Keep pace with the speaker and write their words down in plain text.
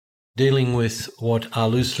dealing with what are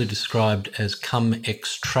loosely described as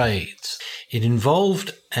Cum-Ex trades. It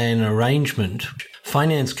involved an arrangement.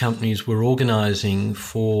 Finance companies were organising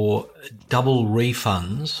for double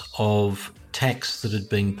refunds of tax that had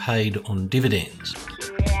been paid on dividends.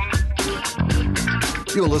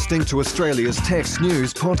 You're listening to Australia's Tax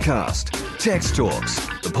News podcast, Tax Talks,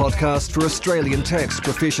 the podcast for Australian tax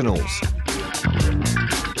professionals.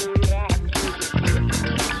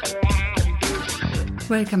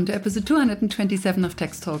 Welcome to episode 227 of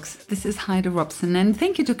Tax Talks. This is Heide Robson, and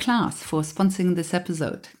thank you to Klaas for sponsoring this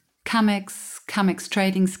episode. Cum-Ex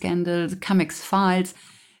trading scandal, the Cum-Ex files.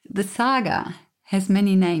 The saga has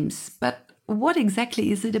many names, but what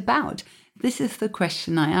exactly is it about? This is the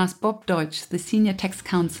question I asked Bob Deutsch, the Senior Tax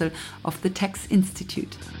Counsel of the Tax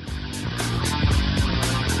Institute.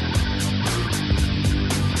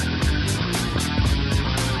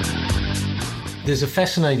 There's a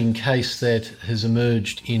fascinating case that has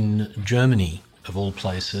emerged in Germany, of all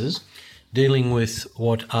places, dealing with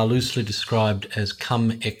what are loosely described as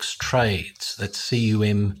Cum-Ex trades. That's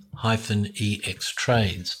C-U-M-EX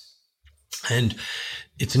trades. And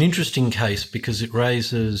it's an interesting case because it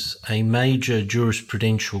raises a major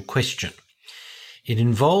jurisprudential question. It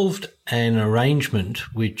involved an arrangement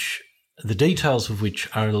which the details of which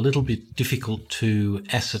are a little bit difficult to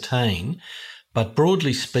ascertain, but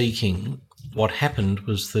broadly speaking, what happened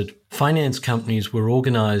was that finance companies were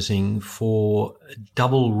organising for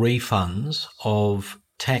double refunds of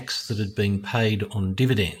tax that had been paid on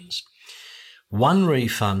dividends. One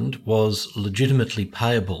refund was legitimately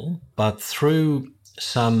payable, but through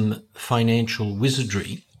some financial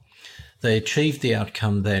wizardry, they achieved the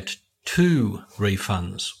outcome that two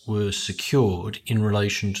refunds were secured in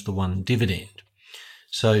relation to the one dividend.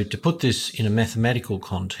 So to put this in a mathematical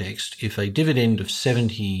context, if a dividend of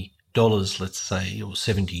 $70, let's say, or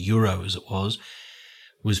 €70 as it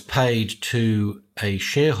was paid to a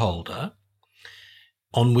shareholder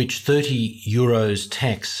on which €30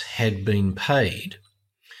 tax had been paid,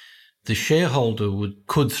 the shareholder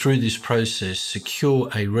could through this process secure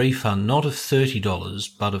a refund not of $30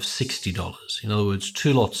 but of $60. In other words,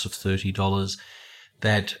 two lots of $30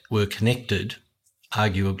 that were connected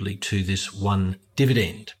arguably to this one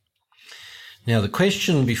dividend. Now, the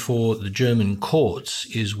question before the German courts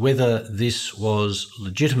is whether this was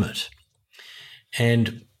legitimate.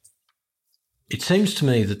 And it seems to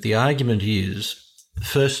me that the argument is,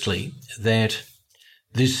 firstly, that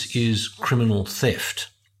this is criminal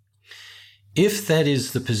theft. If that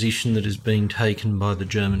is the position that is being taken by the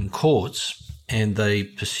German courts and they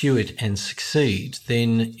pursue it and succeed,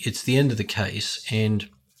 then it's the end of the case and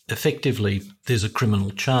effectively there's a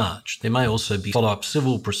criminal charge. There may also be follow-up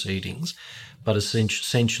civil proceedings, but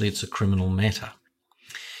essentially it's a criminal matter.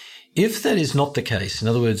 If that is not the case, in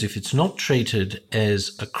other words, if it's not treated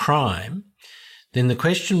as a crime, then the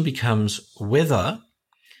question becomes whether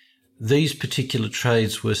these particular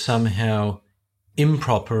trades were somehow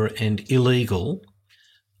improper and illegal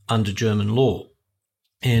under German law.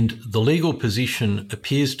 And the legal position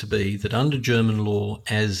appears to be that under German law,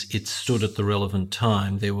 as it stood at the relevant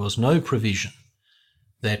time, there was no provision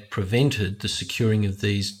that prevented the securing of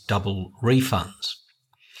these double refunds.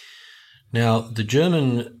 Now, the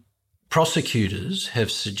German prosecutors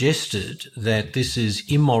have suggested that this is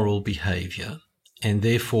immoral behaviour and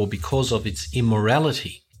therefore, because of its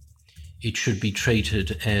immorality, it should be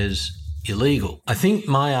treated as illegal. I think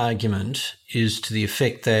my argument is to the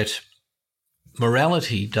effect that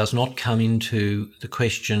morality does not come into the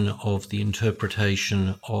question of the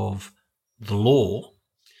interpretation of the law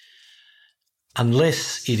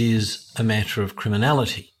unless it is a matter of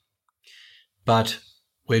criminality. But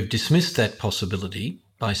we've dismissed that possibility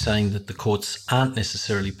by saying that the courts aren't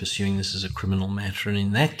necessarily pursuing this as a criminal matter, and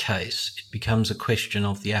in that case it becomes a question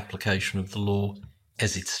of the application of the law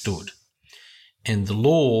as it stood. And the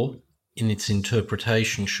law in its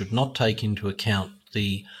interpretation should not take into account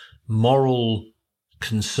the moral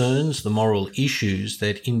concerns, the moral issues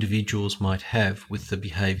that individuals might have with the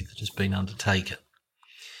behaviour that has been undertaken.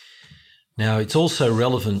 Now, it's also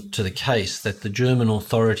relevant to the case that the German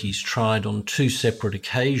authorities tried on two separate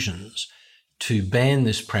occasions to ban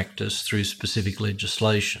this practice through specific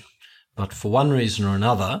legislation, but for one reason or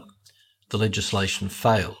another, the legislation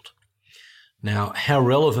failed. Now, how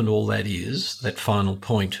relevant all that is, that final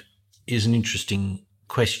point, is an interesting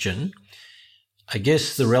question. I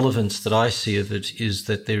guess the relevance that I see of it is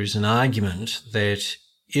that there is an argument that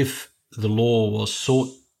if the law was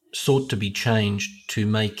sought to be changed to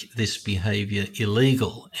make this behaviour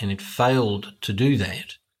illegal and it failed to do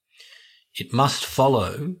that, it must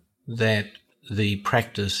follow that the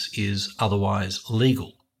practice is otherwise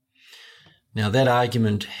legal. Now, that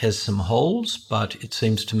argument has some holes, but it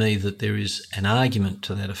seems to me that there is an argument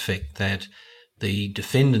to that effect that the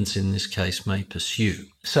defendants in this case may pursue.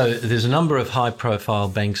 So there's a number of high-profile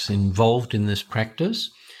banks involved in this practice.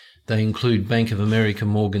 They include Bank of America,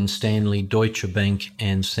 Morgan Stanley, Deutsche Bank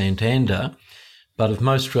and Santander. But of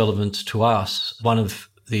most relevance to us, one of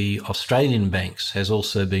the Australian banks has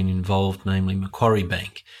also been involved, namely Macquarie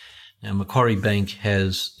Bank. Now, Macquarie Bank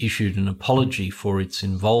has issued an apology for its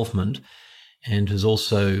involvement and has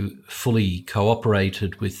also fully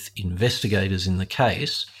cooperated with investigators in the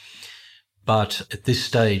case. But at this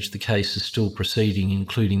stage, the case is still proceeding,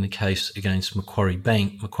 including the case against Macquarie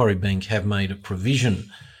Bank. Macquarie Bank have made a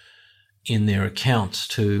provision in their accounts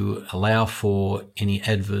to allow for any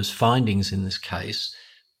adverse findings in this case,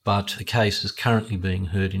 but the case is currently being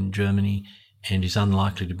heard in Germany and is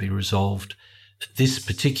unlikely to be resolved at this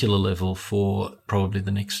particular level for probably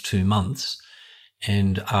the next 2 months.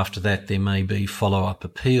 And after that, there may be follow-up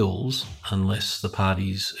appeals unless the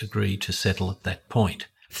parties agree to settle at that point.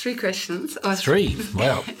 3 questions. Three?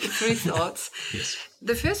 Wow. 3 thoughts. Yes.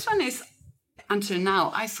 The first one is, until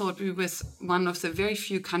now, I thought we were one of the very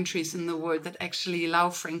few countries in the world that actually allow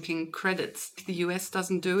franking credits. The US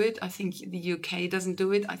doesn't do it. I think the UK doesn't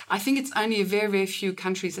do it. I think it's only a very, very few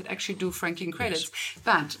countries that actually do franking credits. Yes.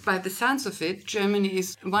 But by the sounds of it, Germany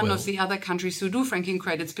is one of the other countries who do franking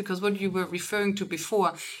credits, because what you were referring to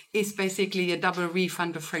before is basically a double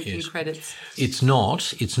refund of franking credits. It's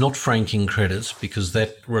not franking credits because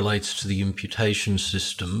that relates to the imputation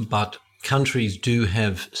system, but countries do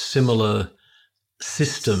have similar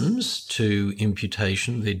systems to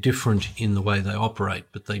imputation. They're different in the way they operate,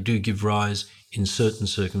 but they do give rise in certain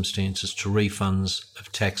circumstances to refunds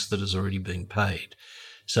of tax that has already been paid.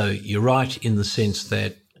 So you're right in the sense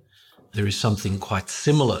that there is something quite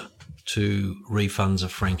similar to refunds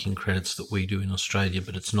of franking credits that we do in Australia,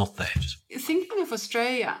 but it's not that. Thinking of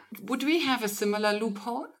Australia, would we have a similar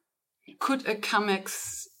loophole? Could a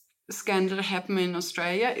Cum-Ex scandal happen in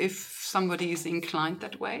Australia if somebody is inclined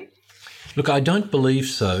that way? Look, I don't believe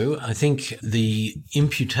so. I think the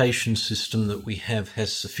imputation system that we have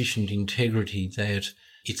has sufficient integrity that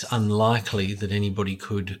it's unlikely that anybody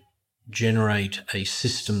could generate a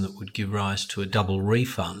system that would give rise to a double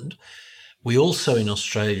refund. We also in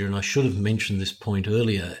Australia, and I should have mentioned this point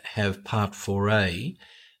earlier, have Part 4A,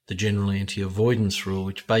 the General Anti-Avoidance Rule,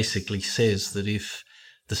 which basically says that if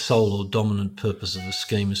the sole or dominant purpose of a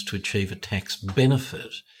scheme is to achieve a tax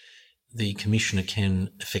benefit, the Commissioner can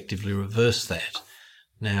effectively reverse that.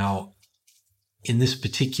 Now, in this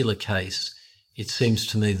particular case, it seems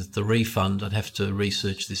to me that the refund, I'd have to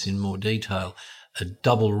research this in more detail, a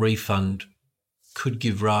double refund could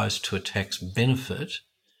give rise to a tax benefit.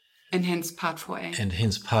 And hence Part 4A. And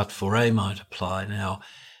hence Part 4A might apply. Now,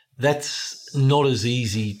 that's not as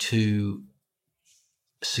easy to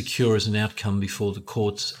secure as an outcome before the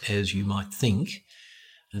courts as you might think.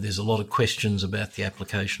 There's a lot of questions about the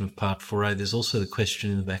application of Part 4A. There's also the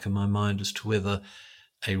question in the back of my mind as to whether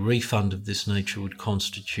a refund of this nature would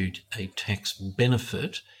constitute a tax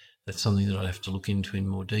benefit. That's something that I'd have to look into in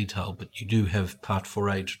more detail, but you do have Part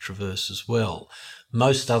 4A to traverse as well.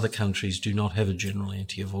 Most other countries do not have a general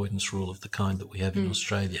anti-avoidance rule of the kind that we have in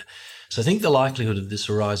Australia. So I think the likelihood of this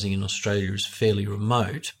arising in Australia is fairly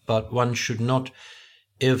remote, but one should not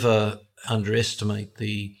ever underestimate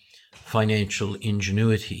the financial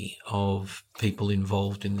ingenuity of people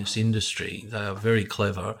involved in this industry. They are very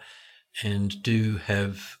clever and do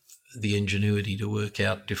have the ingenuity to work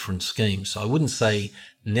out different schemes. So I wouldn't say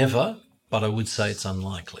never, but I would say it's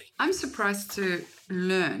unlikely. I'm surprised to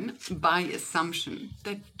learn by assumption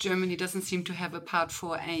that Germany doesn't seem to have a Part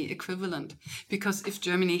 4A equivalent, because if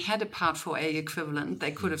Germany had a Part 4A equivalent,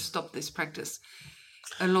 they could have stopped this practice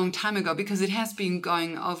a long time ago, because it has been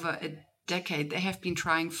going over a decade. They have been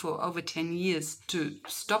trying for over 10 years to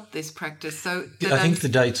stop this practice. So I think the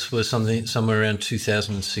dates were somewhere around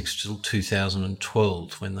 2006 till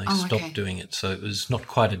 2012 when they stopped doing it. So it was not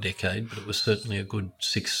quite a decade, but it was certainly a good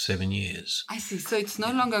 6-7 years. I see. So it's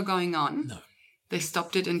no longer going on. No. They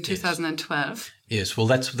stopped it in 2012. Yes. Well,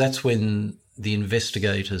 that's when the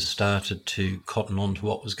investigators started to cotton on to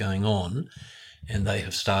what was going on, and they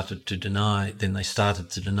have started to deny. Then they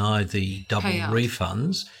started to deny the double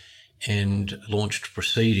refunds and launched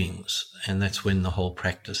proceedings, and that's when the whole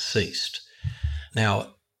practice ceased.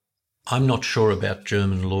 Now, I'm not sure about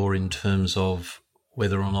German law in terms of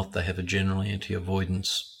whether or not they have a general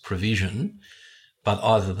anti-avoidance provision, but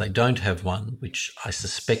either they don't have one, which I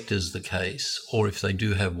suspect is the case, or if they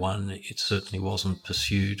do have one, it certainly wasn't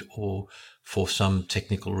pursued or for some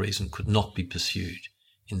technical reason could not be pursued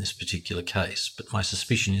in this particular case. But my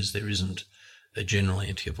suspicion is there isn't a general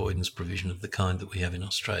anti-avoidance provision of the kind that we have in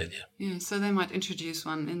Australia. Yeah, so they might introduce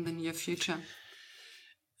one in the near future.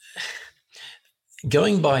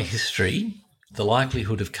 Going by history, the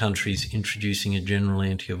likelihood of countries introducing a general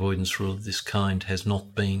anti-avoidance rule of this kind has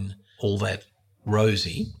not been all that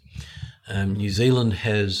rosy. New Zealand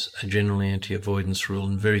has a general anti-avoidance rule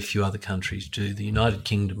and very few other countries do. The United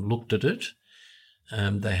Kingdom looked at it.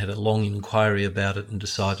 They had a long inquiry about it and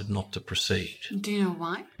decided not to proceed. Do you know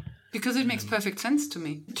why? Because it makes perfect sense to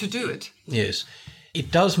me to do it. Yes. It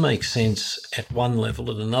does make sense at one level.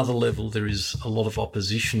 At another level, there is a lot of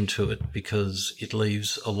opposition to it because it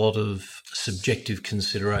leaves a lot of subjective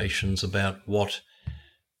considerations about what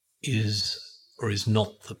is or is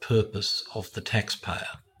not the purpose of the taxpayer.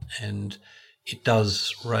 And it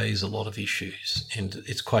does raise a lot of issues, and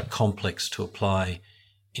it's quite complex to apply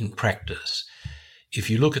in practice. If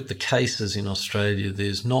you look at the cases in Australia,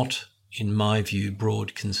 there's not, in my view,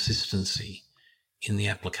 broad consistency in the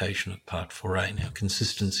application of Part 4A. Now,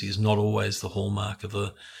 consistency is not always the hallmark of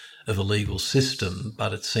a legal system,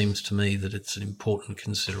 but it seems to me that it's an important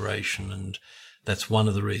consideration, and that's one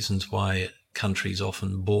of the reasons why countries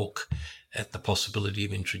often balk at the possibility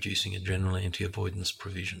of introducing a general anti-avoidance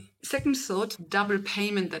provision. Second thought, double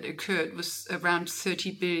payment that occurred was around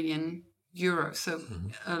 30 billion euros, so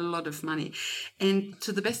a lot of money. And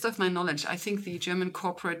to the best of my knowledge, I think the German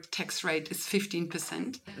corporate tax rate is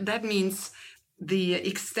 15%. That means the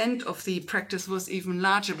extent of the practice was even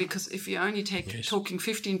larger, because if you only talking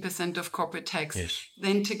 15% of corporate tax,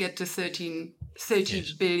 then to get to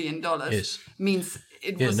 $30 billion means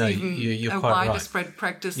it was even a wider spread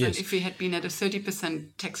practice than if we had been at a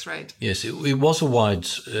 30% tax rate. Yes, it was a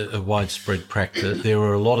widespread practice. There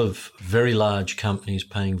were a lot of very large companies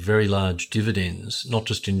paying very large dividends, not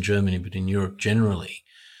just in Germany but in Europe generally.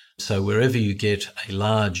 So wherever you get a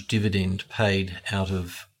large dividend paid out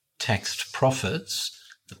of taxed profits,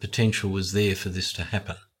 the potential was there for this to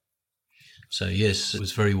happen. So yes, it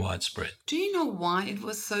was very widespread. Do you know why it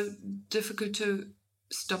was so difficult to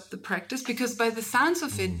stop the practice? Because by the sounds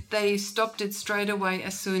of it, they stopped it straight away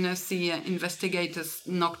as soon as the investigators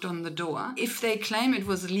knocked on the door. If they claim it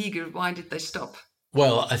was illegal, why did they stop?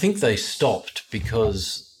 Well, I think they stopped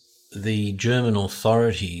because the German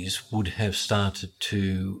authorities would have started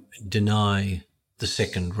to deny the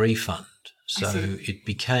second refund. So it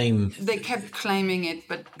became... They kept claiming it,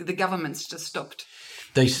 but the governments just stopped.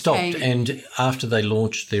 They stopped, and after they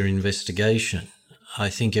launched their investigation, I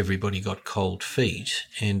think everybody got cold feet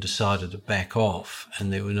and decided to back off,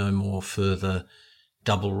 and there were no more further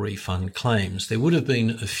double refund claims. There would have been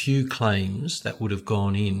a few claims that would have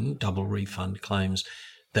gone in, double refund claims,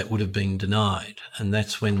 that would have been denied, and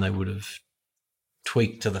that's when they would have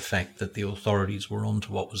tweaked to the fact that the authorities were on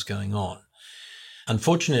to what was going on.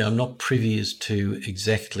 Unfortunately, I'm not privy as to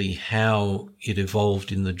exactly how it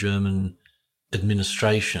evolved in the German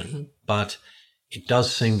administration, but it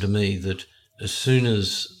does seem to me that as soon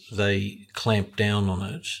as they clamped down on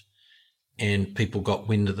it and people got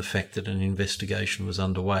wind of the fact that an investigation was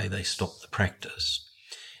underway, they stopped the practice.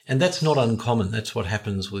 And that's not uncommon. That's what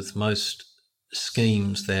happens with most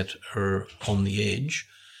schemes that are on the edge.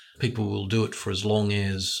 People will do it for as long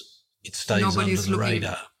as it stays under the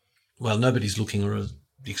radar. Well, nobody's looking, or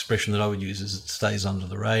the expression that I would use is it stays under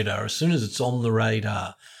the radar. As soon as it's on the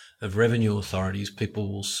radar of revenue authorities,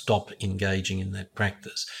 people will stop engaging in that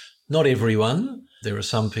practice. Not everyone. There are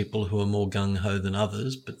some people who are more gung-ho than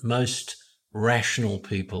others, but most rational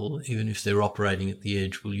people, even if they're operating at the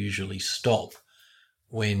edge, will usually stop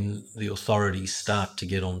when the authorities start to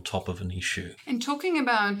get on top of an issue. And talking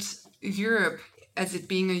about Europe as it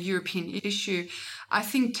being a European issue, I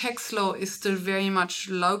think tax law is still very much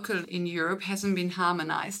local in Europe, hasn't been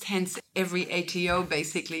harmonized. Hence, every ATO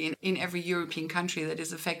basically in every European country that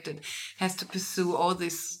is affected has to pursue all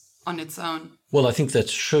this on its own. Well, I think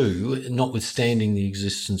that's true. Notwithstanding the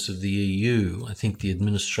existence of the EU, I think the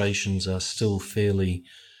administrations are still fairly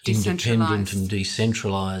independent and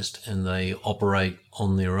decentralised, and they operate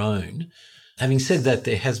on their own. Having said that,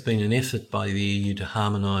 there has been an effort by the EU to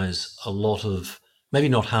harmonise a lot of, maybe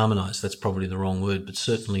not harmonise, that's probably the wrong word, but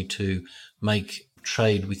certainly to make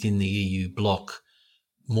trade within the EU bloc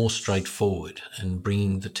more straightforward and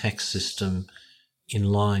bringing the tax system in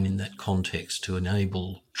line in that context to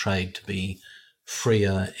enable trade to be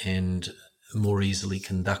freer and more easily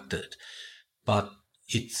conducted. But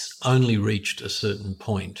it's only reached a certain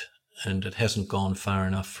point, and it hasn't gone far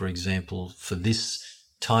enough, for example, for this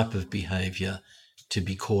type of behaviour to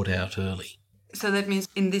be caught out early. So that means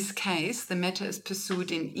in this case, the matter is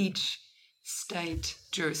pursued in each state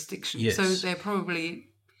jurisdiction. Yes. So there are probably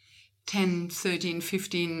 10, 13,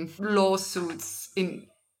 15 lawsuits in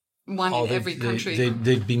one in every country.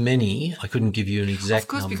 There'd be many. I couldn't give you an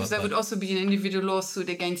exact number. Of course, because there would also be an individual lawsuit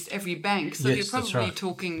against every bank. So yes, you're probably right.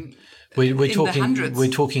 talking we're in talking, the hundreds. We're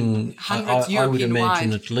talking, hundreds I would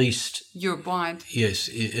imagine wide, at least... Europe-wide. Yes,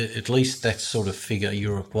 at least that sort of figure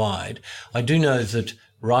Europe-wide. I do know that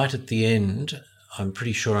right at the end, I'm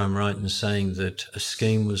pretty sure I'm right in saying that a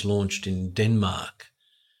scheme was launched in Denmark.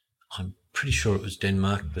 I'm pretty sure it was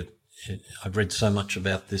Denmark, but I've read so much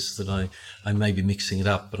about this that I may be mixing it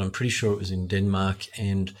up, but I'm pretty sure it was in Denmark,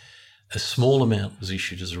 and a small amount was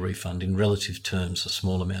issued as a refund. In relative terms, a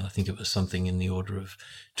small amount. I think it was something in the order of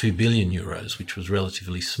 2 billion euros, which was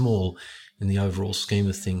relatively small in the overall scheme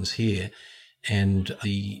of things here. And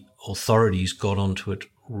the authorities got onto it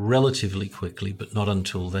relatively quickly, but not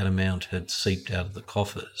until that amount had seeped out of the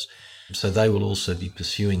coffers. So they will also be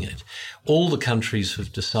pursuing it. All the countries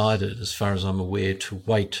have decided, as far as I'm aware, to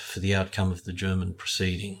wait for the outcome of the German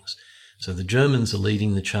proceedings. So the Germans are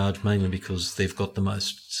leading the charge mainly because they've got the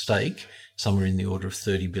most stake, somewhere in the order of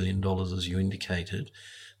 $30 billion, as you indicated.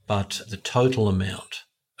 But the total amount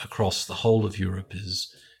across the whole of Europe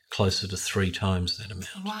is closer to 3 times that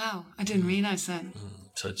amount. Wow, I didn't realize that.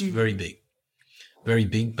 So it's very big. Very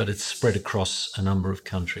big, but it's spread across a number of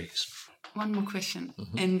countries. One more question,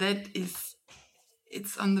 and that is,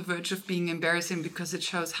 it's on the verge of being embarrassing because it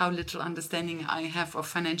shows how little understanding I have of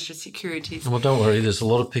financial securities. Well, don't worry, there's a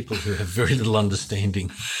lot of people who have very little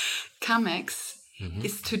understanding. Cum-Ex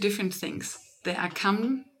is 2 different things. There are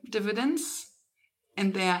cum dividends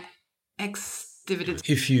and there are ex dividends.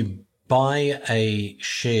 If you buy a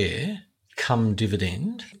share cum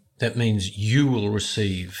dividend, that means you will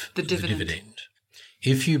receive the dividend.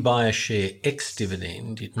 If you buy a share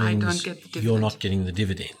ex-dividend, it means you're not getting the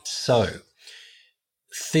dividend. So,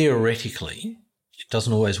 theoretically, it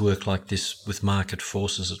doesn't always work like this with market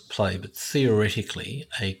forces at play, but theoretically,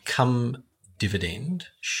 a cum dividend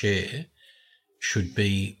share should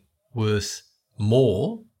be worth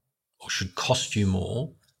more or should cost you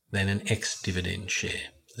more than an ex-dividend share.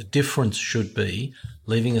 The difference should be,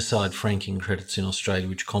 leaving aside franking credits in Australia,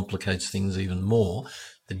 which complicates things even more,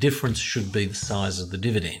 the difference should be the size of the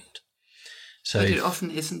dividend. So but it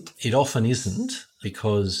often isn't. It often isn't,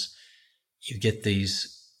 because you get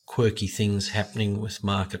these quirky things happening with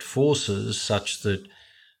market forces such that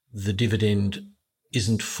the dividend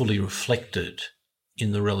isn't fully reflected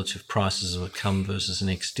in the relative prices of a cum versus an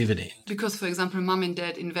ex-dividend. Because, for example, mum and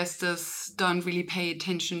dad investors don't really pay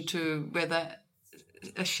attention to whether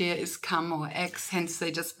a share is cum or ex, hence they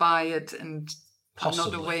just buy it and Possibly.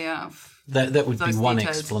 are not aware of that would be one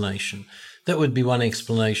details. explanation. That would be one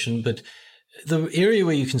explanation, but the area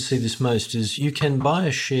where you can see this most is you can buy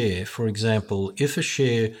a share, for example, if a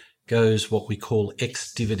share goes what we call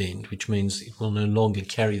ex-dividend, which means it will no longer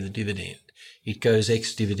carry the dividend. It goes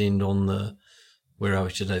ex-dividend on the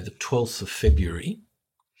 12th of February.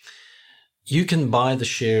 You can buy the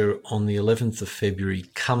share on the 11th of February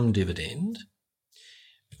cum dividend,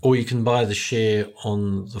 or you can buy the share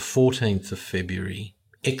on the 14th of February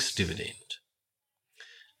ex-dividend.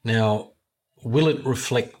 Now, will it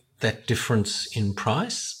reflect that difference in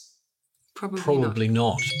price? Probably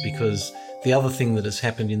not, because the other thing that has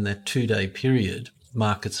happened in that 2-day period,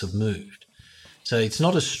 markets have moved. So it's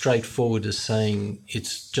not as straightforward as saying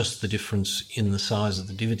it's just the difference in the size of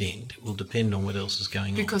the dividend. It will depend on what else is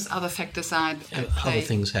going on. Because other factors are at play. Other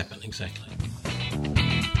things happen, exactly.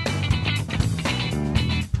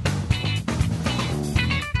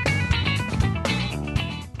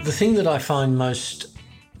 The thing that I find most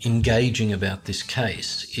engaging about this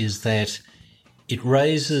case is that it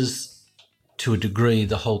raises, to a degree,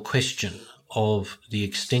 the whole question of the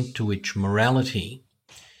extent to which morality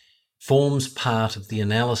forms part of the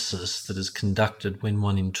analysis that is conducted when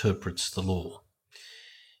one interprets the law.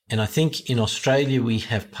 And I think in Australia we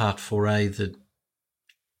have Part 4A that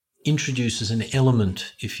introduces an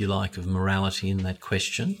element, if you like, of morality in that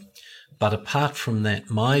question. But apart from that,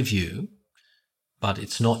 my view, but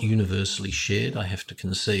it's not universally shared, I have to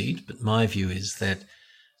concede, but my view is that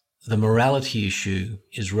the morality issue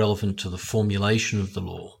is relevant to the formulation of the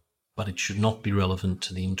law, but it should not be relevant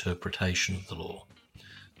to the interpretation of the law.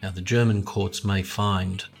 Now, the German courts may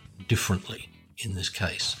find differently in this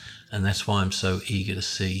case, and that's why I'm so eager to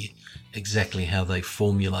see exactly how they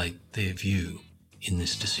formulate their view in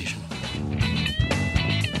this decision.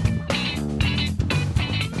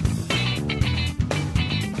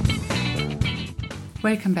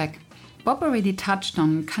 Welcome back. Bob already touched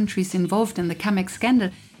on countries involved in the Cum-Ex scandal.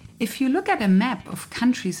 If you look at a map of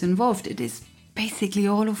countries involved, it is basically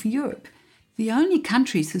all of Europe. The only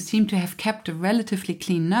countries who seem to have kept a relatively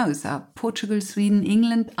clean nose are Portugal, Sweden,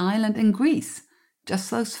 England, Ireland and Greece. Just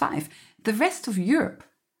those 5. The rest of Europe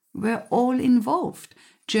were all involved.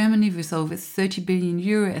 Germany with over 30 billion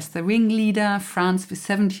euro as the ringleader, France with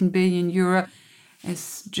 17 billion euro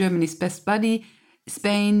as Germany's best buddy,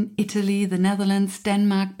 Spain, Italy, the Netherlands,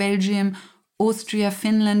 Denmark, Belgium, Austria,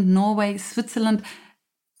 Finland, Norway, Switzerland.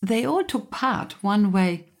 They all took part one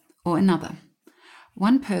way or another.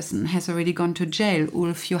 One person has already gone to jail.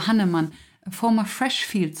 Ulf Johannemann, a former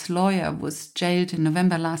Freshfields lawyer, was jailed in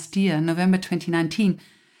November last year, November 2019,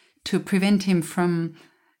 to prevent him from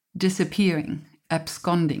disappearing,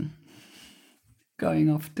 absconding, going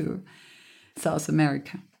off to South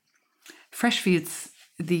America. Freshfields,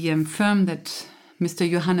 the firm that Mr.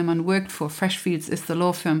 Johannemann worked for, Freshfields is the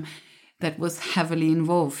law firm that was heavily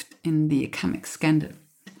involved in the Cum-Ex Scandal.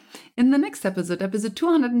 In the next episode, episode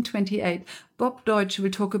 228, Bob Deutsch will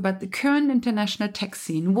talk about the current international tech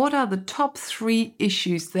scene. What are the top 3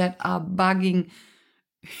 issues that are bugging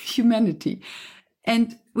humanity?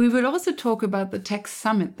 And we will also talk about the tech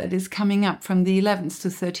summit that is coming up from the 11th to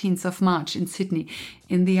 13th of March in Sydney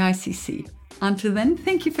in the ICC. Until then,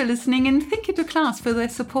 thank you for listening and thank you to Klaas for their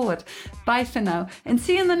support. Bye for now and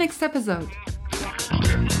see you in the next episode.